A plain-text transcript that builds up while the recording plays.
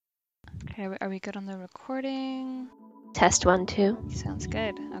Okay, are we good on the recording? Test 1, 2. Sounds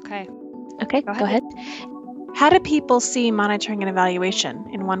good. Okay. Okay, go ahead. How do people see monitoring and evaluation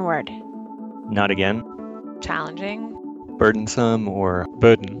in one word? Not again. Challenging. Burdensome or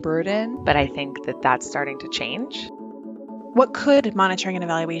Burden. But I think that that's starting to change. What could monitoring and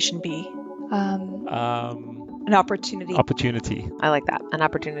evaluation be? An opportunity. I like that. An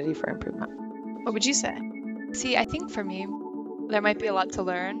opportunity for improvement. What would you say? See, I think for me, there might be a lot to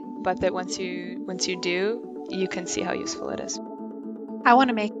learn, but that once you do, you can see how useful it is. I want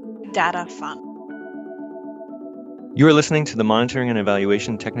to make data fun. You are listening to the Monitoring and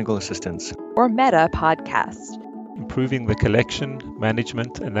Evaluation Technical Assistance, or META podcast. Improving the collection,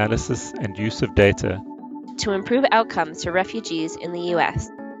 management, analysis, and use of data to improve outcomes for refugees in the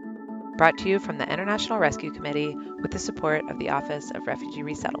U.S. Brought to you from the International Rescue Committee with the support of the Office of Refugee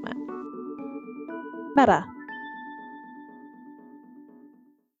Resettlement. META.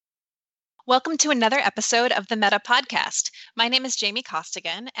 Welcome to another episode of the META podcast. My name is Jamie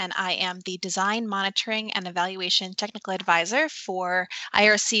Costigan, and I am the Design, Monitoring, and Evaluation Technical Advisor for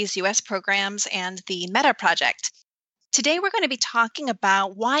IRC's U.S. programs and the META project. Today, we're going to be talking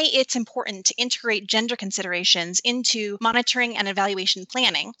about why it's important to integrate gender considerations into monitoring and evaluation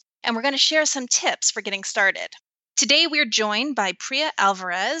planning, and we're going to share some tips for getting started. Today, we're joined by Priya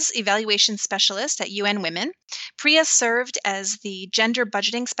Alvarez, Evaluation Specialist at UN Women. Priya served as the Gender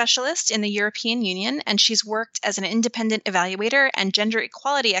Budgeting Specialist in the European Union, and she's worked as an independent evaluator and gender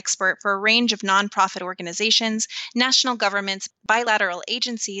equality expert for a range of nonprofit organizations, national governments, bilateral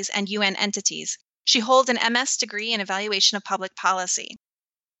agencies, and UN entities. She holds an MS degree in Evaluation of Public Policy.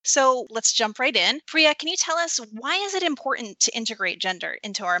 So let's jump right in. Priya, can you tell us why is it important to integrate gender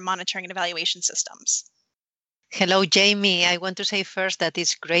into our monitoring and evaluation systems? Hello, Jamie. I want to say first that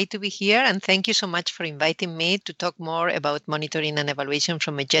it's great to be here, and thank you so much for inviting me to talk more about monitoring and evaluation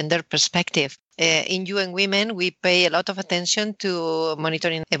from a gender perspective. In UN Women, we pay a lot of attention to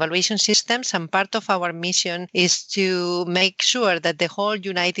monitoring evaluation systems, and part of our mission is to make sure that the whole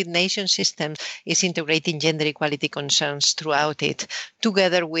United Nations system is integrating gender equality concerns throughout it,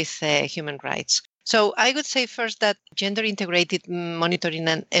 together with human rights. So I would say first that gender-integrated monitoring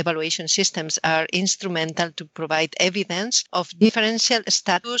and evaluation systems are instrumental to provide evidence of differential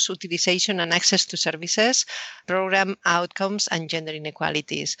status, utilization, and access to services, program outcomes, and gender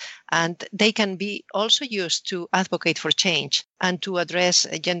inequalities. And they can be also used to advocate for change and to address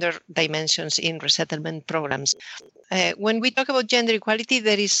gender dimensions in resettlement programs. When we talk about gender equality,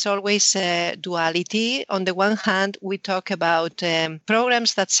 there is always a duality. On the one hand, we talk about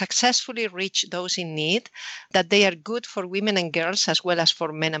programs that successfully reach those in need, that they are good for women and girls as well as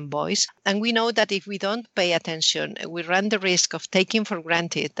for men and boys. And we know that if we don't pay attention, we run the risk of taking for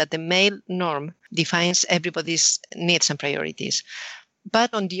granted that the male norm defines everybody's needs and priorities.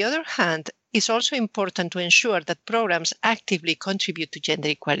 But on the other hand, it's also important to ensure that programs actively contribute to gender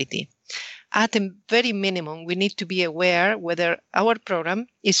equality. At a very minimum, we need to be aware whether our program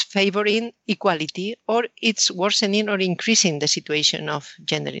is favoring equality or it's worsening or increasing the situation of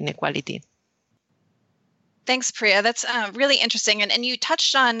gender inequality. Thanks, Priya. That's really interesting. And you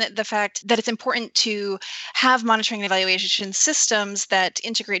touched on the fact that it's important to have monitoring and evaluation systems that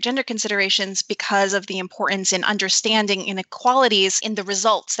integrate gender considerations because of the importance in understanding inequalities in the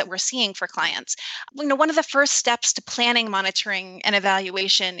results that we're seeing for clients. One of the first steps to planning monitoring and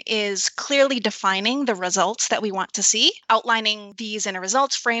evaluation is clearly defining the results that we want to see, outlining these in a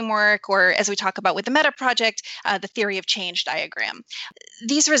results framework, or as we talk about with the META project, the theory of change diagram.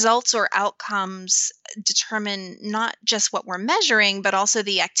 These results or outcomes determine not just what we're measuring, but also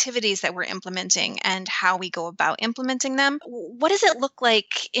the activities that we're implementing and how we go about implementing them. What does it look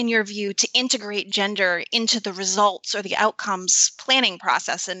like, in your view, to integrate gender into the results or the outcomes planning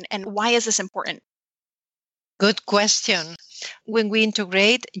process, and why is this important? Good question. When we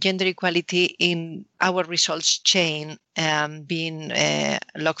integrate gender equality in our results chain, being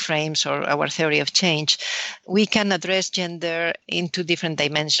log frames or our theory of change, we can address gender in two different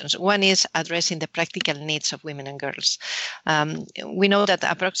dimensions. One is addressing the practical needs of women and girls. We know that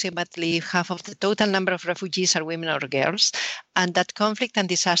approximately half of the total number of refugees are women or girls, and that conflict and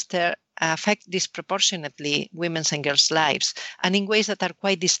disaster affect disproportionately women's and girls' lives, and in ways that are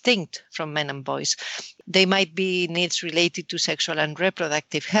quite distinct from men and boys. They might be needs related to sexual and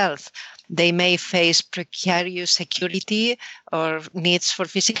reproductive health. They may face precarious security or needs for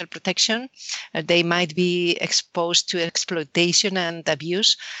physical protection. They might be exposed to exploitation and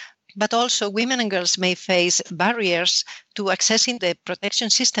abuse. But also women and girls may face barriers to accessing the protection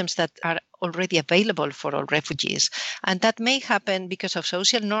systems that are already available for all refugees. And that may happen because of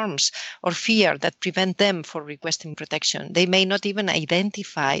social norms or fear that prevent them from requesting protection. They may not even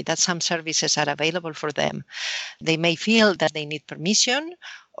identify that some services are available for them. They may feel that they need permission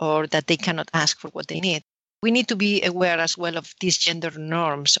or that they cannot ask for what they need. We need to be aware as well of these gender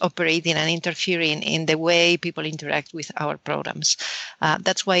norms operating and interfering in the way people interact with our programs.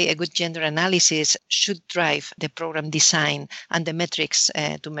 That's why a good gender analysis should drive the program design and the metrics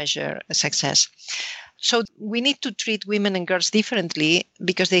to measure success. So we need to treat women and girls differently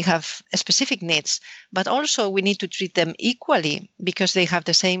because they have specific needs, but also we need to treat them equally because they have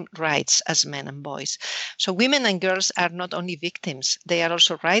the same rights as men and boys. So women and girls are not only victims, they are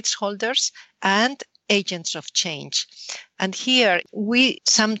also rights holders and agents of change. And here we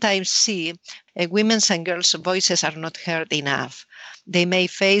sometimes see women's and girls' voices are not heard enough. They may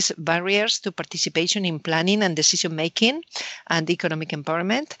face barriers to participation in planning and decision making and economic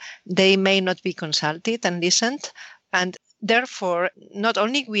empowerment. They may not be consulted and listened. And therefore, not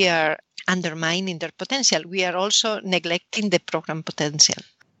only we are undermining their potential, we are also neglecting the program potential.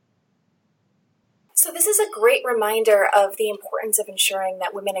 So this is a great reminder of the importance of ensuring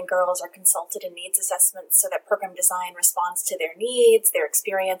that women and girls are consulted in needs assessments so that program design responds to their needs, their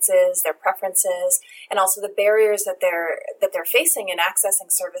experiences, their preferences, and also the barriers that they're facing in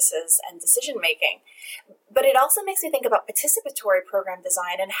accessing services and decision making. But it also makes me think about participatory program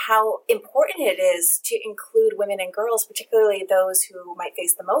design and how important it is to include women and girls, particularly those who might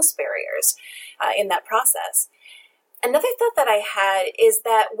face the most barriers in that process. Another thought that I had is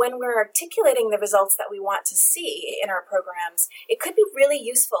that when we're articulating the results that we want to see in our programs, it could be really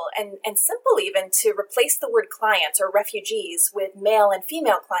useful and simple even to replace the word clients or refugees with male and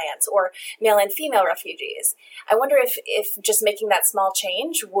female clients or male and female refugees. I wonder if just making that small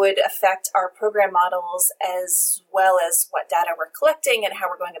change would affect our program models as well as what data we're collecting and how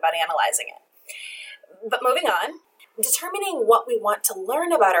we're going about analyzing it. But moving on. Determining what we want to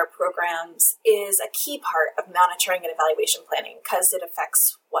learn about our programs is a key part of monitoring and evaluation planning because it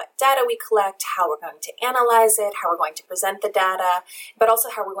affects what data we collect, how we're going to analyze it, how we're going to present the data, but also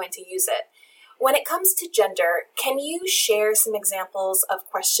how we're going to use it. When it comes to gender, can you share some examples of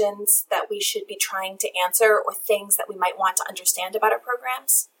questions that we should be trying to answer or things that we might want to understand about our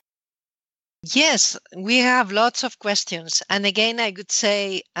programs? Yes, we have lots of questions. And again, I would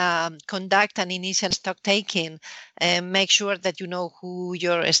say conduct an initial stock taking and make sure that you know who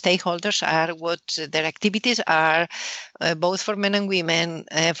your stakeholders are, what their activities are, both for men and women,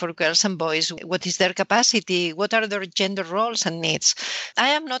 for girls and boys, what is their capacity, what are their gender roles and needs. I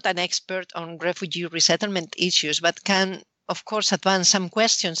am not an expert on refugee resettlement issues, but can, of course, advance some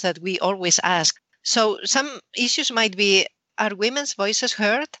questions that we always ask. So some issues might be, are women's voices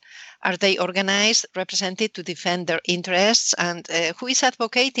heard? Are they organized, represented to defend their interests? And who is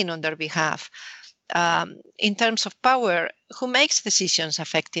advocating on their behalf? In terms of power, who makes decisions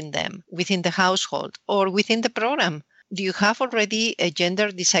affecting them within the household or within the program? Do you have already a gender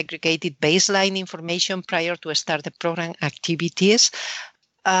disaggregated baseline information prior to start the program activities?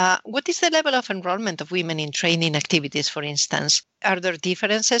 What is the level of enrollment of women in training activities, for instance? Are there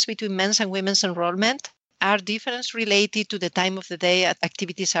differences between men's and women's enrollment? Are differences related to the time of the day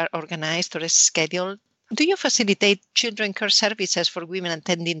activities are organized or scheduled? Do you facilitate children care services for women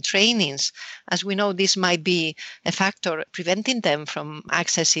attending trainings? As we know, this might be a factor preventing them from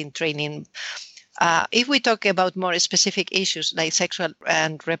accessing training. If we talk about more specific issues like sexual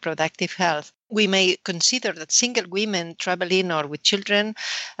and reproductive health, we may consider that single women traveling or with children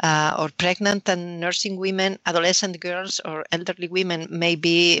or pregnant and nursing women, adolescent girls or elderly women may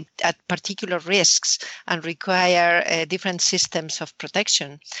be at particular risks and require different systems of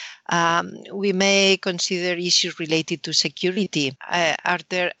protection. We may consider issues related to security. Are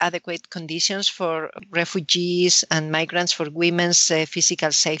there adequate conditions for refugees and migrants for women's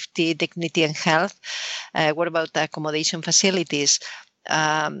physical safety, dignity and health? What about accommodation facilities?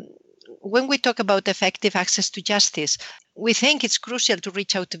 When we talk about effective access to justice, we think it's crucial to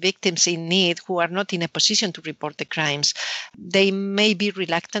reach out to victims in need who are not in a position to report the crimes. They may be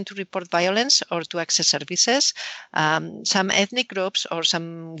reluctant to report violence or to access services. Some ethnic groups or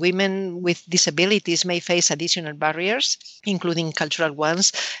some women with disabilities may face additional barriers, including cultural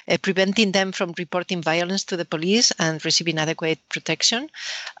ones, preventing them from reporting violence to the police and receiving adequate protection.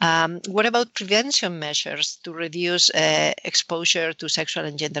 What about prevention measures to reduce exposure to sexual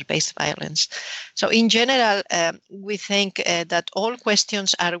and gender-based violence? So in general, we think think that all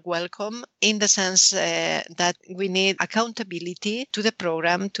questions are welcome in the sense that we need accountability to the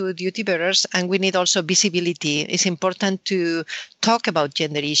program, to duty bearers, and we need also visibility. It's important to talk about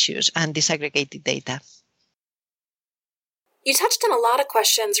gender issues and disaggregated data. You touched on a lot of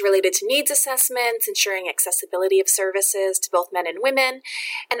questions related to needs assessments, ensuring accessibility of services to both men and women.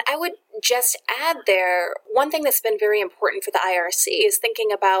 And I would just add there, one thing that's been very important for the IRC is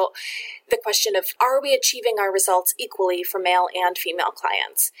thinking about the question of, are we achieving our results equally for male and female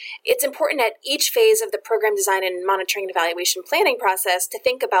clients? It's important at each phase of the program design and monitoring and evaluation planning process to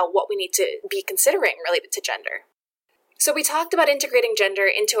think about what we need to be considering related to gender. So we talked about integrating gender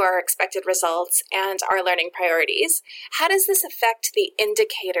into our expected results and our learning priorities. How does this affect the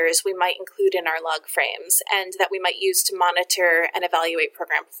indicators we might include in our log frames and that we might use to monitor and evaluate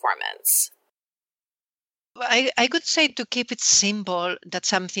program performance? I could say, to keep it simple, that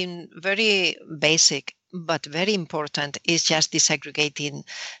something very basic but very important is just disaggregating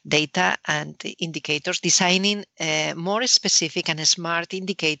data and indicators, designing more specific and smart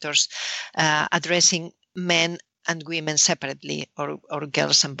indicators addressing men and women separately, or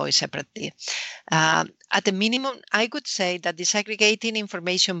girls and boys separately. At the minimum, I could say that disaggregating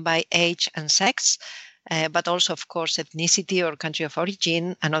information by age and sex, but also, of course, ethnicity or country of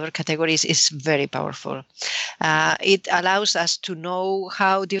origin and other categories is very powerful. It allows us to know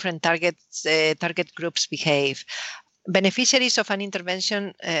how different target groups behave. Beneficiaries of an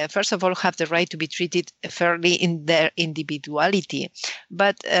intervention, first of all, have the right to be treated fairly in their individuality.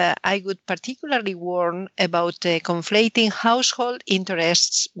 But I would particularly warn about conflating household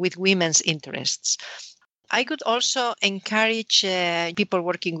interests with women's interests. I could also encourage people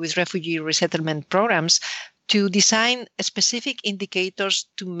working with refugee resettlement programs to design specific indicators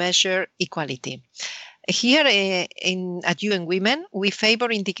to measure equality. Here at UN Women, we favor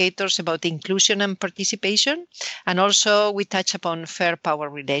indicators about inclusion and participation, and also we touch upon fair power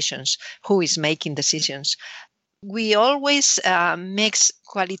relations, who is making decisions. We always mix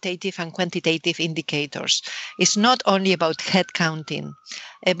qualitative and quantitative indicators. It's not only about head counting.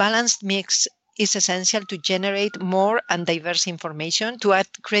 A balanced mix is essential to generate more and diverse information, to add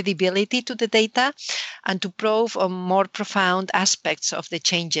credibility to the data, and to probe on more profound aspects of the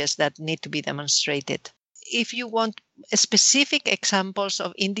changes that need to be demonstrated. If you want specific examples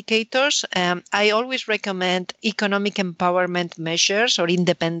of indicators, I always recommend economic empowerment measures or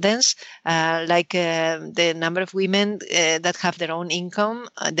independence, like the number of women that have their own income,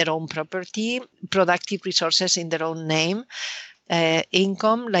 their own property, productive resources in their own name,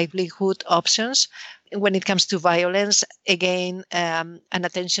 income, livelihood options. When it comes to violence, again, an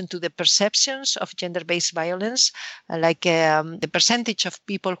attention to the perceptions of gender-based violence, like the percentage of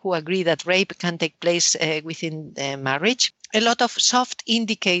people who agree that rape can take place within marriage. A lot of soft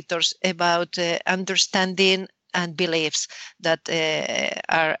indicators about understanding and beliefs that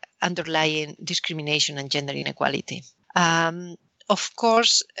are underlying discrimination and gender inequality. Of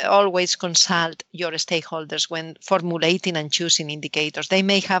course, always consult your stakeholders when formulating and choosing indicators. They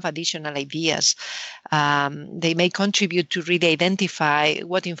may have additional ideas. They may contribute to really identify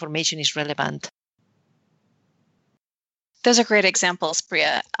what information is relevant. Those are great examples,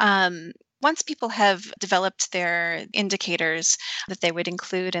 Priya. Once people have developed their indicators that they would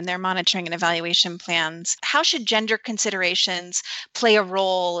include in their monitoring and evaluation plans, how should gender considerations play a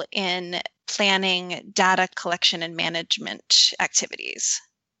role in planning data collection and management activities?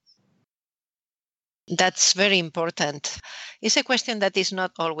 That's very important. It's a question that is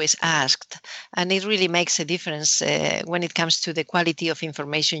not always asked, and it really makes a difference when it comes to the quality of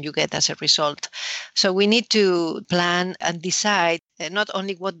information you get as a result. So we need to plan and decide not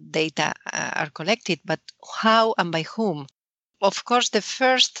only what data are collected, but how and by whom. Of course, the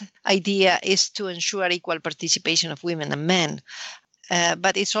first idea is to ensure equal participation of women and men.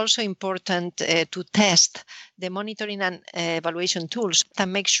 But it's also important to test the monitoring and evaluation tools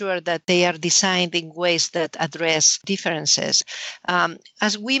and make sure that they are designed in ways that address differences.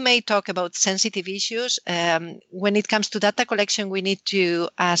 As we may talk about sensitive issues, when it comes to data collection, we need to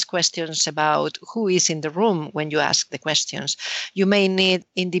ask questions about who is in the room when you ask the questions. You may need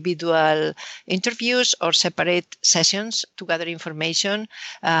individual interviews or separate sessions to gather information.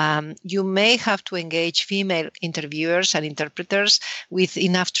 You may have to engage female interviewers and interpreters with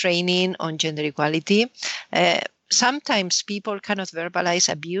enough training on gender equality. Sometimes people cannot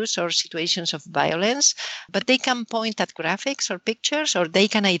verbalize abuse or situations of violence, but they can point at graphics or pictures, or they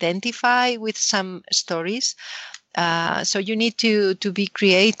can identify with some stories. So you need to be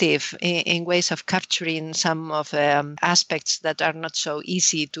creative in ways of capturing some of aspects that are not so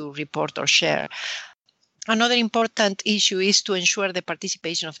easy to report or share. Another important issue is to ensure the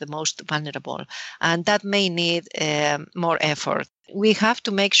participation of the most vulnerable, and that may need more effort. We have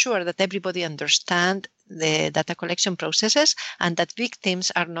to make sure that everybody understands the data collection processes and that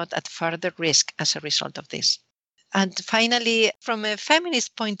victims are not at further risk as a result of this. And finally, from a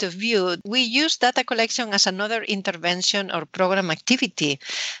feminist point of view, we use data collection as another intervention or program activity.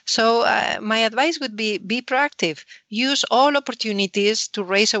 So my advice would be proactive. Use all opportunities to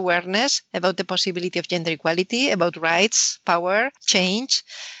raise awareness about the possibility of gender equality, about rights, power, change,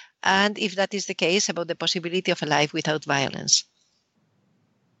 and if that is the case, about the possibility of a life without violence.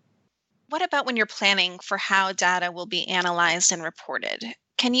 What about when you're planning for how data will be analyzed and reported?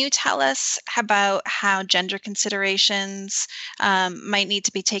 Can you tell us about how gender considerations might need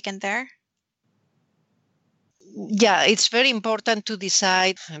to be taken there? Yeah, it's very important to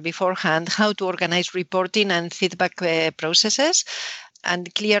decide beforehand how to organize reporting and feedback processes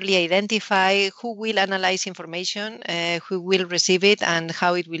and clearly identify who will analyze information, who will receive it, and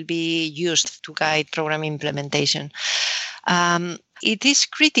how it will be used to guide program implementation. It is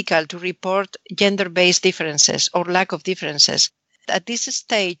critical to report gender-based differences or lack of differences. At this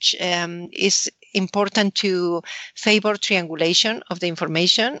stage, it's important to favor triangulation of the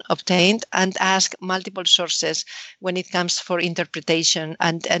information obtained and ask multiple sources when it comes for interpretation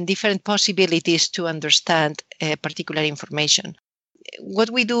and different possibilities to understand particular information. What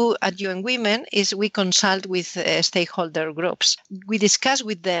we do at UN Women is we consult with stakeholder groups. We discuss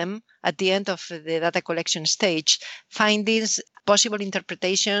with them at the end of the data collection stage findings, possible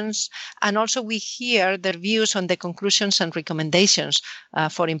interpretations, and also we hear their views on the conclusions and recommendations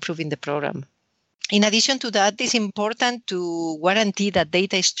for improving the program. In addition to that, it's important to guarantee that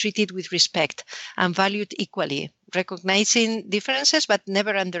data is treated with respect and valued equally, recognizing differences but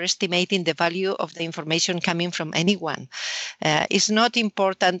never underestimating the value of the information coming from anyone. It's not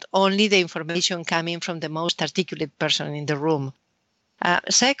important only the information coming from the most articulate person in the room.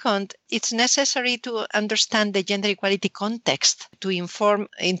 Second, it's necessary to understand the gender equality context to inform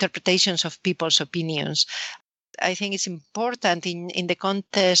interpretations of people's opinions. I think it's important in the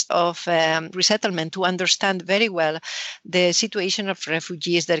context of resettlement to understand very well the situation of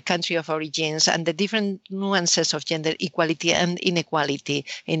refugees, their country of origins, and the different nuances of gender equality and inequality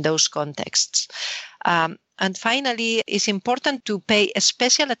in those contexts. And finally, it's important to pay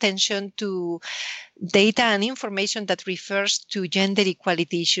special attention to data and information that refers to gender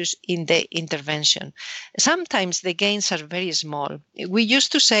equality issues in the intervention. Sometimes the gains are very small. We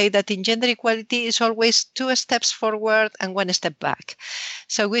used to say that in gender equality is always 2 steps forward and 1 step back.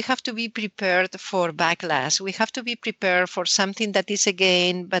 So we have to be prepared for backlash. We have to be prepared for something that is a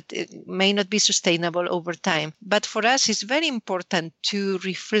gain, but it may not be sustainable over time. But for us, it's very important to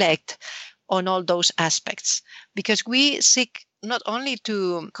reflect on all those aspects, because we seek not only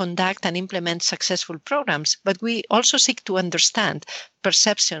to conduct and implement successful programs, but we also seek to understand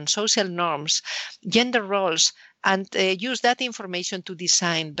perception, social norms, gender roles, and use that information to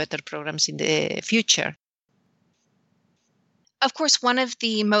design better programs in the future. Of course, one of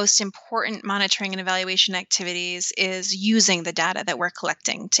the most important monitoring and evaluation activities is using the data that we're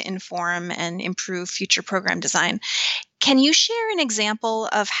collecting to inform and improve future program design. Can you share an example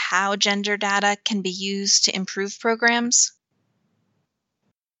of how gender data can be used to improve programs?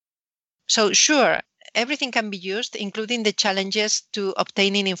 So sure, everything can be used, including the challenges to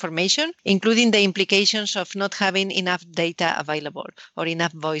obtaining information, including the implications of not having enough data available or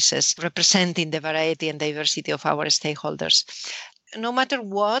enough voices representing the variety and diversity of our stakeholders. No matter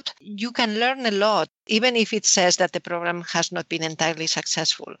what, you can learn a lot, even if it says that the program has not been entirely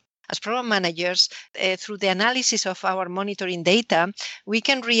successful. As program managers, through the analysis of our monitoring data, we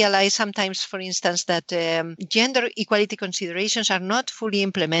can realize sometimes, for instance, that gender equality considerations are not fully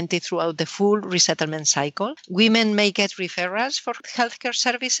implemented throughout the full resettlement cycle. Women may get referrals for healthcare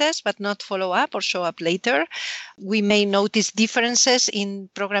services, but not follow up or show up later. We may notice differences in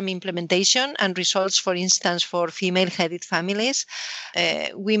program implementation and results, for instance, for female-headed families.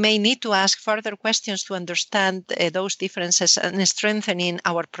 We may need to ask further questions to understand those differences and strengthening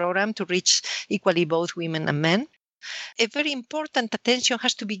our program to reach equally both women and men. A very important attention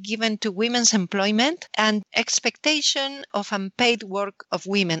has to be given to women's employment and expectation of unpaid work of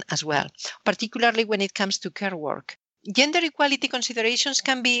women as well, particularly when it comes to care work. Gender equality considerations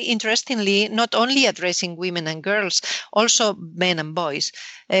can be, interestingly, not only addressing women and girls, also men and boys.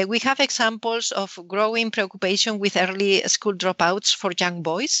 We have examples of growing preoccupation with early school dropouts for young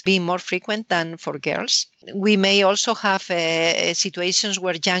boys being more frequent than for girls. We may also have situations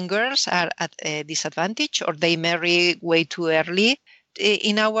where young girls are at a disadvantage or they marry way too early.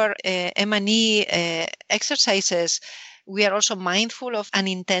 In our M&E exercises, we are also mindful of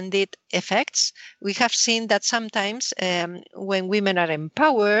unintended effects. We have seen that sometimes when women are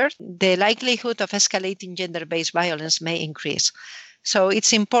empowered, the likelihood of escalating gender-based violence may increase. So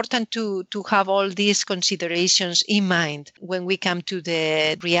it's important to have all these considerations in mind when we come to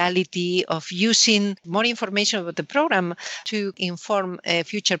the reality of using more information about the program to inform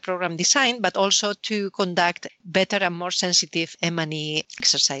future program design, but also to conduct better and more sensitive M&E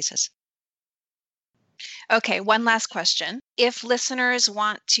exercises. Okay, one last question. If listeners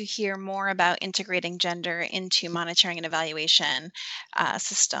want to hear more about integrating gender into monitoring and evaluation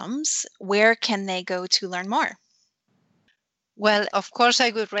systems, where can they go to learn more? Well, of course, I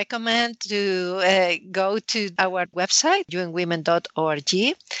would recommend to go to our website, unwomen.org.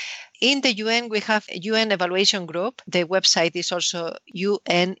 In the UN, we have a UN evaluation group. The website is also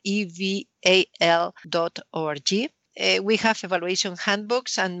uneval.org. We have evaluation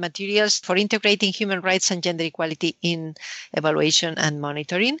handbooks and materials for integrating human rights and gender equality in evaluation and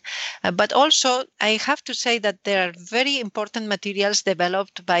monitoring. But also, I have to say that there are very important materials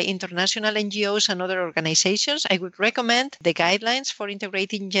developed by international NGOs and other organizations. I would recommend the guidelines for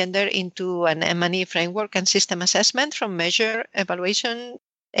integrating gender into an M&E framework and system assessment from Measure Evaluation.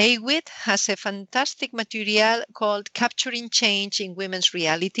 AWID has a fantastic material called Capturing Change in Women's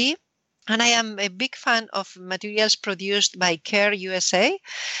Reality. And I am a big fan of materials produced by CARE USA,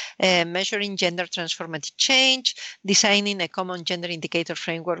 measuring gender transformative change, designing a common gender indicator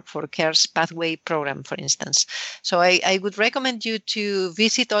framework for CARE's Pathway program, for instance. So I would recommend you to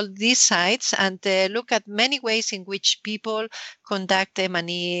visit all these sites and look at many ways in which people conduct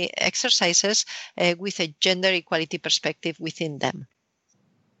M&E exercises with a gender equality perspective within them.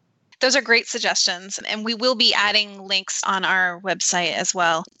 Those are great suggestions, and we will be adding links on our website as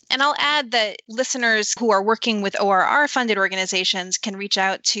well. And I'll add that listeners who are working with ORR-funded organizations can reach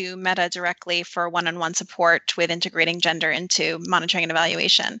out to Meta directly for one-on-one support with integrating gender into monitoring and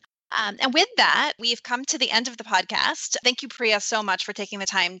evaluation. And with that, we've come to the end of the podcast. Thank you, Priya, so much for taking the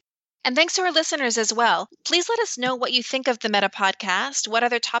time. And thanks to our listeners as well. Please let us know what you think of the Meta podcast. What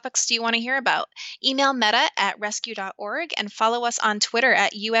other topics do you want to hear about? Email meta@rescue.org and follow us on Twitter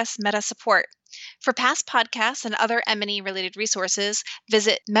 @US Meta Support. For past podcasts and other M&E related resources,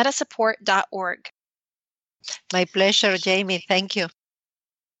 visit metasupport.org. My pleasure, Jamie. Thank you.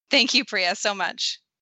 Thank you, Priya, so much.